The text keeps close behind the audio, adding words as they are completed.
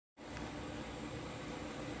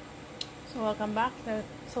So welcome back.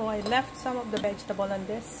 So I left some of the vegetable on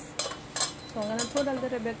this. So I'm gonna put a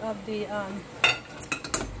little bit of the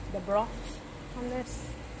broth on this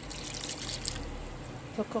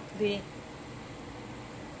to cook the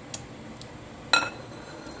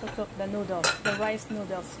noodles, the rice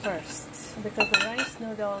noodles first, because the rice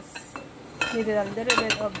noodles needed a little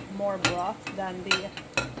bit of more broth than the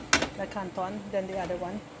canton, than the other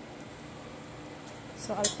one.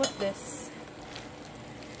 So I'll put this.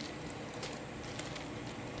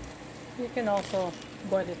 You can also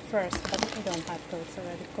boil it first, but you don't have to, it's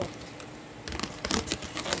already cooked.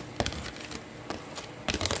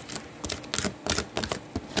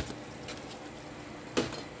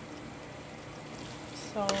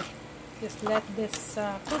 So just let this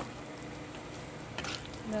cook,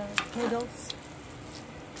 the noodles,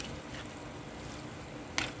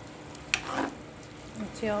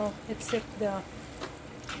 until it sits the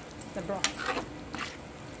broth.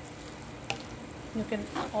 You can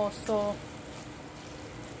also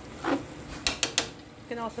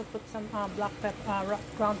put some black pepper,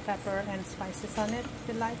 ground pepper and spices on it if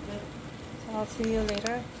you like. So I'll see you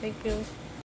later. Thank you.